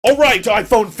Alright,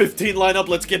 iPhone 15 lineup,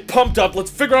 let's get pumped up,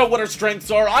 let's figure out what our strengths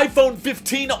are. iPhone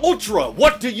 15 Ultra,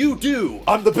 what do you do?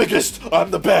 I'm the biggest, I'm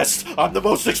the best, I'm the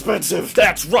most expensive.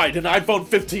 That's right, an iPhone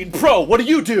 15 Pro, what do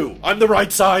you do? I'm the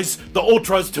right size, the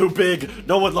Ultra's too big,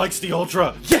 no one likes the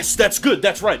Ultra. Yes, that's good,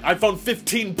 that's right, iPhone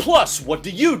 15 Plus, what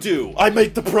do you do? I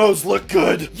make the Pros look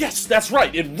good. Yes, that's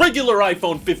right, in regular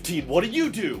iPhone 15, what do you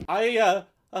do?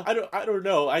 I don't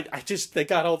know. They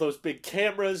got all those big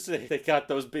cameras. They got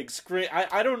those big screens.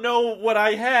 I don't know what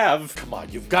I have. Come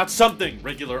on, you've got something,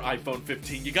 regular iPhone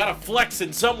 15. You gotta flex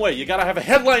in some way. You gotta have a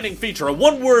headlining feature, a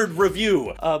one-word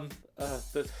review.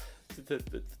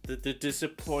 The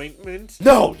disappointment?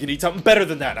 No! You need something better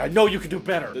than that. I know you can do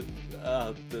better.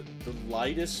 The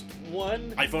lightest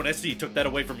one? iPhone SE took that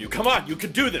away from you. Come on, you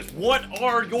can do this. What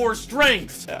are your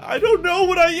strengths? I don't know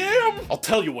what I am. I'll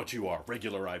tell you what you are,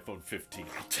 regular iPhone 15.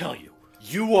 I'll tell you.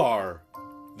 You are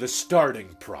the starting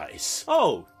price.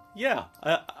 Oh, yeah,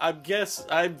 I guess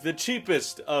I'm the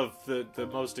cheapest of the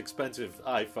most expensive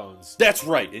iPhones. That's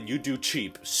right, and you do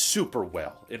cheap super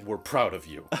well, and we're proud of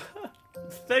you.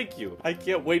 Thank you. I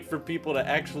can't wait for people to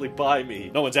actually buy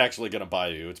me. No one's actually gonna buy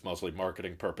you. It's mostly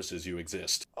marketing purposes you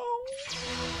exist. Oh.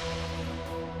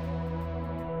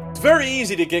 It's very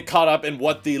easy to get caught up in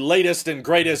what the latest and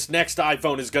greatest next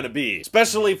iPhone is going to be,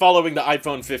 especially following the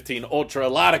iPhone 15 Ultra. A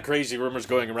lot of crazy rumors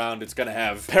going around. It's going to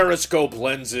have periscope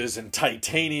lenses and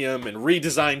titanium and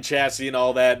redesigned chassis and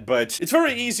all that, but it's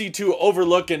very easy to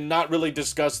overlook and not really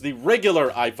discuss the regular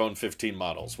iPhone 15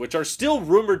 models, which are still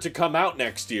rumored to come out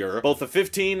next year, both a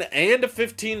 15 and a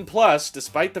 15 Plus,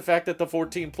 despite the fact that the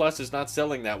 14 Plus is not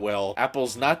selling that well.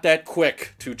 Apple's not that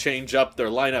quick to change up their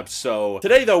lineup, so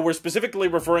today, though, we're specifically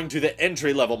referring to the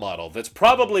entry-level model that's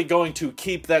probably going to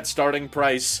keep that starting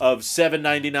price of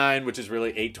 $799, which is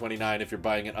really $829 if you're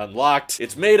buying it unlocked.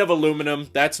 It's made of aluminum.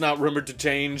 That's not rumored to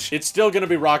change. It's still going to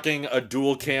be rocking a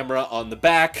dual camera on the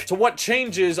back. So what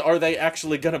changes are they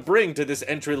actually going to bring to this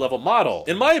entry-level model?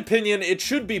 In my opinion, it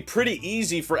should be pretty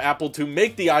easy for Apple to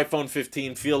make the iPhone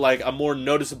 15 feel like a more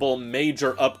noticeable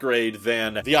major upgrade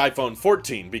than the iPhone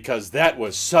 14, because that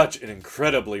was such an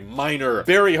incredibly minor,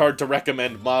 very hard to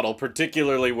recommend model,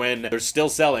 particularly when they're still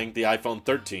selling the iPhone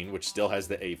 13, which still has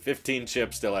the A15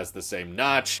 chip, still has the same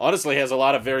notch, honestly has a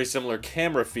lot of very similar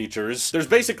camera features. There's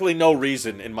basically no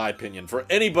reason, in my opinion, for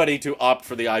anybody to opt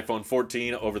for the iPhone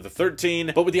 14 over the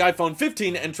 13, but with the iPhone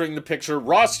 15 entering the picture,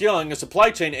 Ross Young, a supply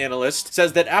chain analyst,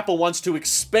 says that Apple wants to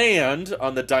expand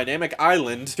on the dynamic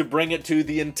island to bring it to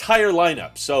the entire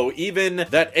lineup. So even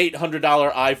that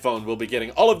 $800 iPhone will be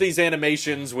getting all of these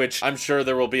animations, which I'm sure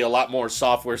there will be a lot more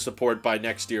software support by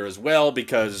next year as well,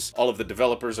 because all of the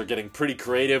developers are getting pretty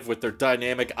creative with their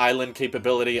dynamic island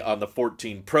capability on the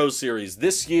 14 Pro series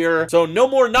this year. So no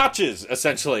more notches,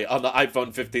 essentially, on the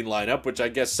iPhone 15 lineup, which I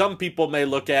guess some people may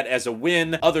look at as a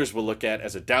win. Others will look at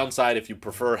as a downside if you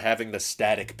prefer having the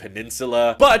static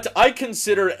peninsula. But I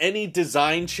consider any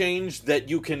design change that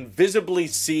you can visibly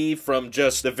see from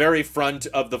just the very front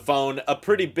of the phone a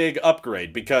pretty big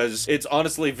upgrade, because it's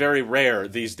honestly very rare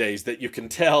these days that you can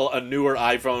tell a newer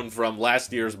iPhone from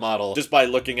last year's model just by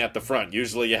looking at the front.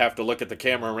 Usually you have to look at the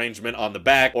camera arrangement on the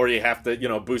back, or you have to, you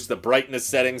know, boost the brightness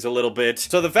settings a little bit.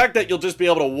 So the fact that you'll just be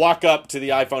able to walk up to the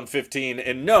iPhone 15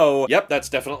 and know, yep, that's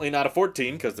definitely not a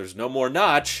 14 because there's no more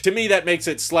notch, to me that makes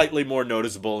it slightly more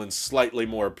noticeable and slightly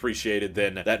more appreciated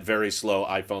than that very slow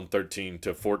iPhone 13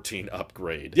 to 14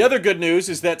 upgrade. The other good news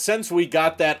is that since we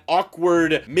got that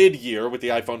awkward mid-year with the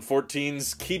iPhone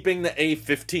 14s, keeping the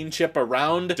A15 chip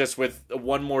around, just with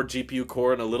one more GPU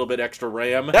core and a little bit extra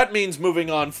RAM, that means moving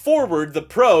on forward, the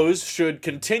Pros should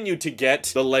continue to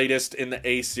get the latest in the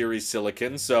A series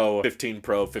silicon, so 15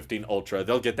 Pro, 15 Ultra,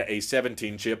 they'll get the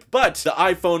A17 chip, but the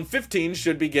iPhone 15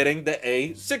 should be getting the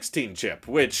A16 chip,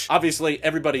 which obviously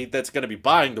everybody that's going to be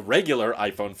buying the regular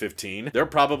iPhone 15, they're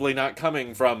probably not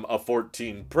coming from a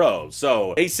 14 Pro,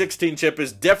 so A16 chip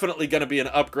is definitely going to be an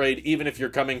upgrade even if you're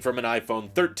coming from an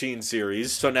iPhone 13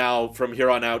 series. So now from here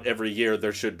on out every year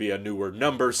there should be a newer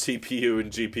number CPU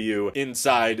and GPU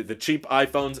inside the cheap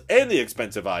iPhones and the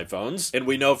expensive iPhones, and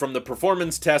we know from the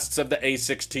performance tests of the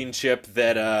A16 chip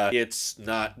that it's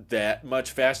not that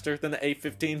much faster than the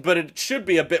A15, but it should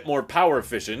be a bit more power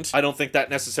efficient. I don't think that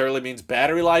necessarily means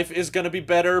battery life is going to be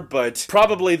better, but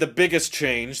probably the biggest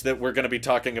change that we're going to be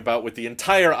talking about with the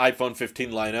entire iPhone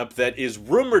 15 lineup that is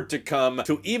rumored to come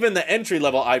to even the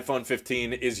entry-level iPhone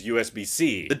 15 is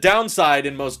USB-C. The downside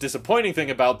and most disappointing thing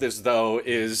about this, though,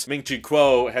 is Ming-Chi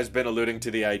Kuo has been alluding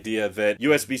to the idea that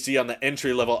USB-C on the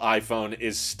entry-level iPhone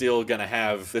is still gonna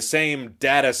have the same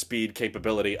data speed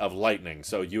capability of Lightning.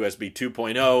 So USB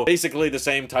 2.0, basically the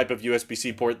same type of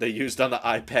USB-C port they used on the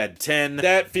iPad 10.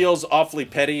 That feels awfully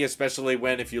petty, especially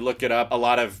when, if you look it up, a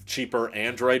lot of cheaper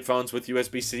Android phones with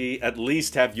USB-C at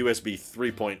least have USB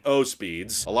 3.0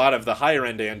 speeds. A lot of the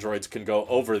higher-end Androids can go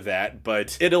over that,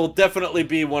 but it'll definitely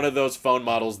be one of those phone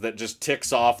models that just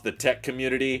ticks off the tech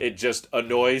community. It just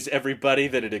annoys everybody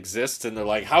that it exists, and they're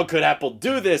like, how could Apple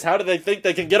do this? How do they think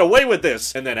they can get away with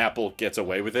this? And then Apple gets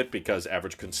away with it because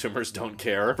average consumers don't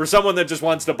care. For someone that just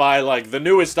wants to buy, like, the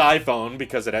newest iPhone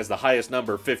because it has the highest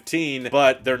number, 15,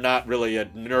 but they're not really a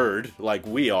nerd like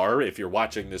we are, if you're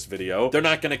watching this video, they're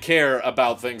not gonna care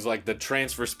about things like the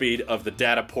transfer speed of the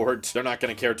data port. They're not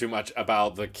gonna care too much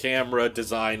about the camera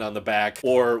design on the back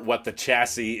or what the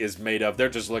chassis is made of. They're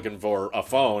just looking for a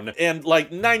phone. And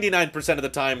like 99% of the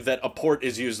time that a port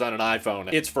is used on an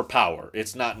iPhone, it's for power.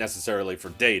 It's not necessarily for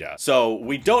data. So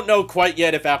we don't know quite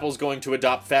yet if Apple's going to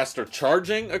adopt faster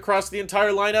charging across the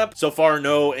entire lineup. So far,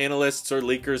 no analysts or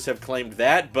leakers have claimed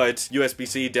that, but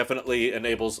USB-C definitely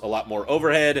enables a lot more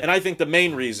overhead. And I think the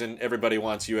main reason everybody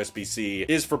wants USB-C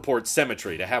is for port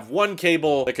symmetry, to have one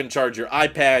cable that can charge your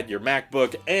iPad, your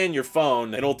MacBook, and your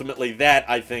phone. And ultimately that,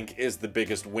 I think, is the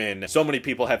biggest win. So many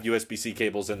people have USB-C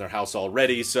cables in their house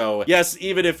already. So yes,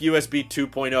 even if USB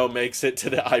 2.0 makes it to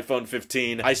the iPhone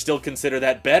 15, I still consider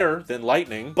that better than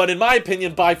Lightning. But in my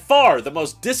opinion, by far the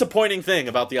most disappointing thing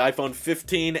about the iPhone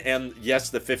 15, and yes,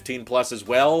 the 15 Plus as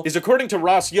well, is according to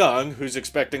Ross Young, who's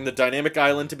expecting the dynamic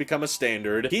island to become a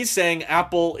standard, he's saying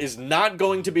Apple is not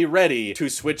going to be ready to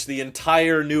switch the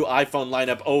entire new iPhone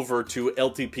lineup over to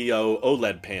LTPO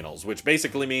OLED panels, which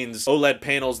basically means OLED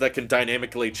panels that can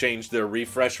dynamically change their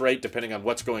refresh rate depending on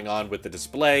what's going on with the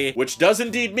display, which does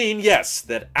indeed mean, yes,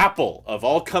 that Apple, of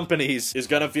all companies, is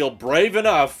gonna feel brave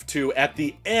enough to, at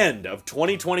the end of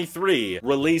 2023,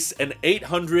 release an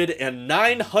 $800 and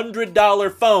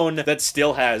 $900 phone that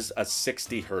still has a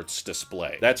 60 hertz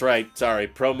display. That's right, sorry,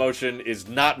 ProMotion is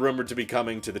not rumored to be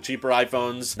coming to the cheaper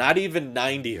iPhones, not even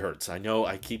 90 hertz. I know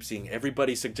I keep seeing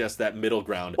everybody suggest that middle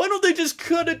ground. Why don't they just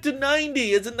cut it to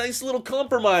 90? It's a nice little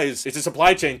compromise. It's a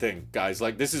supply chain thing, guys.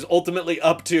 Like, this is ultimately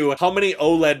up to how many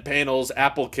OLED panels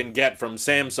Apple can get from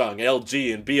Samsung,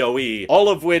 LG, and BOE, all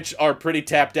of which are pretty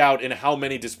tapped out in how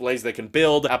many displays they can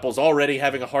build. Apple's already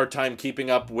having a hard time keeping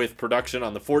up with production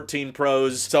on the 14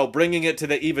 Pros, so bringing it to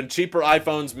the even cheaper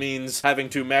iPhones means having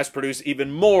to mass produce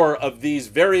even more of these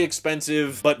very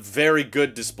expensive but very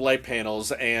good display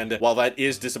panels. And while that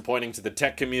is disappointing to the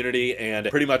tech community, and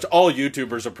pretty much all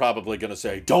YouTubers are probably gonna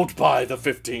say, don't buy the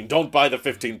 15, don't buy the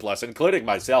 15 Plus, including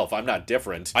myself, I'm not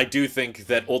different, I do think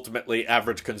that ultimately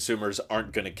average consumers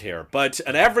aren't gonna care. But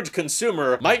an average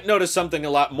consumer might notice something a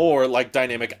lot more like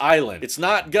Dynamic Island. It's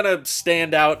not gonna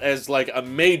stand out as like a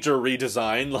major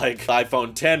redesign like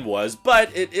iPhone 10 was,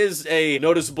 but it is a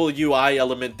noticeable UI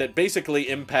element that basically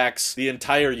impacts the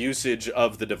entire usage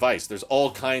of the device. There's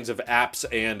all kinds of apps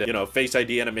and, you know, Face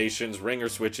ID animations, ringer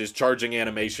switches, charging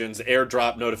animations,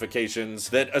 AirDrop notifications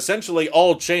that essentially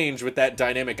all change with that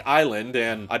Dynamic Island,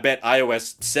 and I bet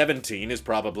iOS 17 is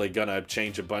probably gonna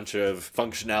change a bunch of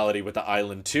functionality with the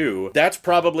island too. That's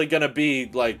probably gonna be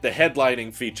like the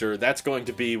headlining feature. That's going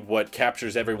to be what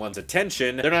captures everyone's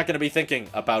attention. They're not gonna be thinking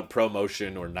about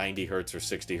ProMotion or 90 hertz or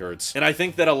 60 hertz. And I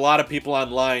think that a lot of people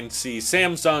online see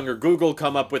Samsung or Google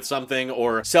come up with something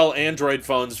or sell Android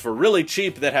phones for really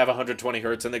cheap that have 120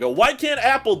 hertz, and they go, why can't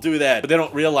Apple do that? But they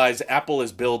don't realize Apple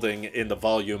is building in the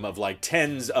volume of like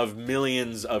tens of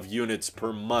millions of units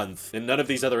per month, and none of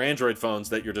these other Android phones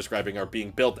that you're describing are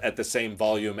being built at the same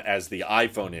volume as the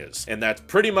iPhone is. And that's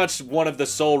pretty much one of the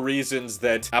sole reasons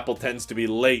that Apple tends to be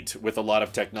late with a lot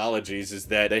of technologies, is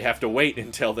that they have to wait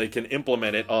until they can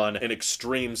implement it on an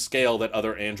extreme scale that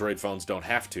other Android phones don't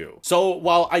have to. So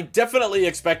while I definitely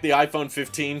expect the iPhone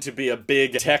 15 to be a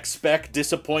big tech spec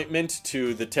disappointment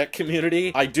to the tech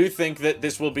community, I do think that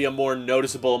this will be a more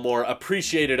noticeable, more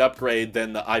appreciated upgrade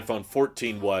than the iPhone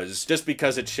 14 was, just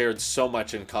because it shared so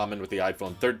much in common with the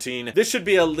iPhone 13. This should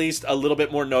be at least a little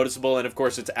bit more noticeable, and of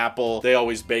course it's Apple. They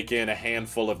always bake in a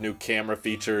handful of new camera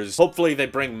features. Hopefully they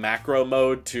bring macro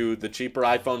mode to the cheaper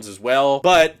iPhones as well,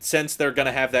 but since they're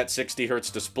gonna have that 60 hertz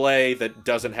display that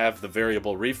doesn't have the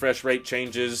variable refresh rate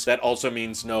changes, that also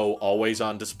means no always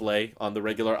on display on the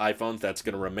regular iPhones. That's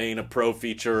gonna remain a pro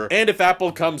feature. And if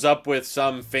Apple comes up with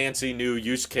some fancy new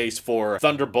use case for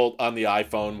Thunderbolt on the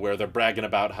iPhone, where they're bragging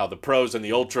about how the Pros and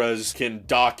the Ultras can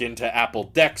dock into Apple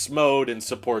Dex mode and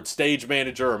support Stage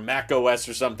Manager or Mac OS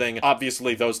or something,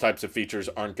 obviously those types of features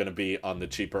aren't going to be on the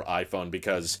cheaper iPhone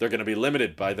because they're going to be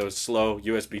limited by those slow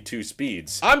USB 2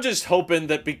 speeds. I'm just hoping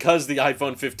that because the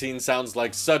iPhone 15 sounds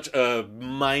like such a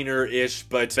minor-ish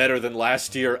but better than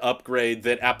last year upgrade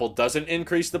that Apple doesn't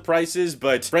increase the prices,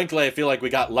 but frankly, I feel like we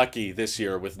got lucky this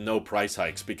year with no price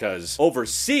hikes because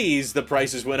overseas, the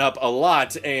prices went up a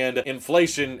lot and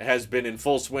inflation has been in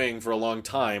full swing for a long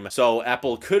time. So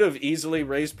Apple could have easily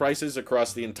raised prices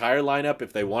across the entire lineup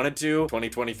if they wanted to.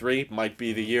 2023 might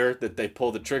be the year that they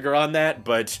pull the trigger on that,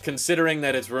 but considering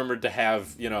that it's rumored to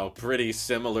have, you know, pretty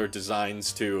similar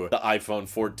designs to the iPhone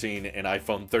 14 and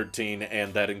iPhone 13,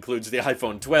 and that includes the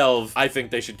iPhone 12, I think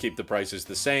they should keep the prices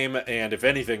the same, and if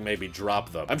anything, maybe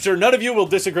drop them. I'm sure none of you will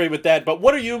disagree with that, but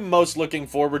what are you most looking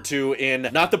forward to in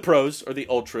not the Pros or the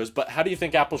Ultras, but how do you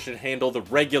think Apple should handle the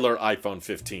regular iPhone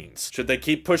 15s? Should they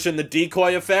keep pushing the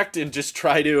decoy effect and just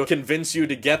try to convince you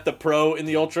to get the Pro and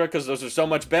the Ultra because those are so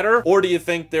much better? Or do you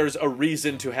think there's a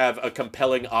reason to have a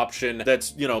compelling option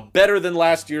that's, you know, better than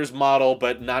last year's model,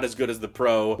 but not as good as the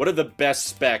Pro? What are the best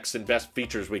specs and best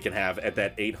features we can have at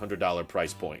that $800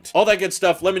 price point? All that good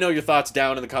stuff. Let me know your thoughts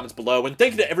down in the comments below. And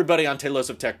thank you to everybody on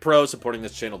Tailosive Tech Pro supporting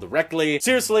this channel directly.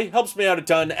 Seriously, helps me out a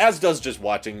ton, as does just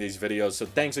watching these videos. So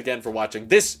thanks again for watching.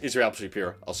 This is your Apple Sheep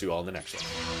here. I'll see you all in the next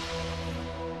one.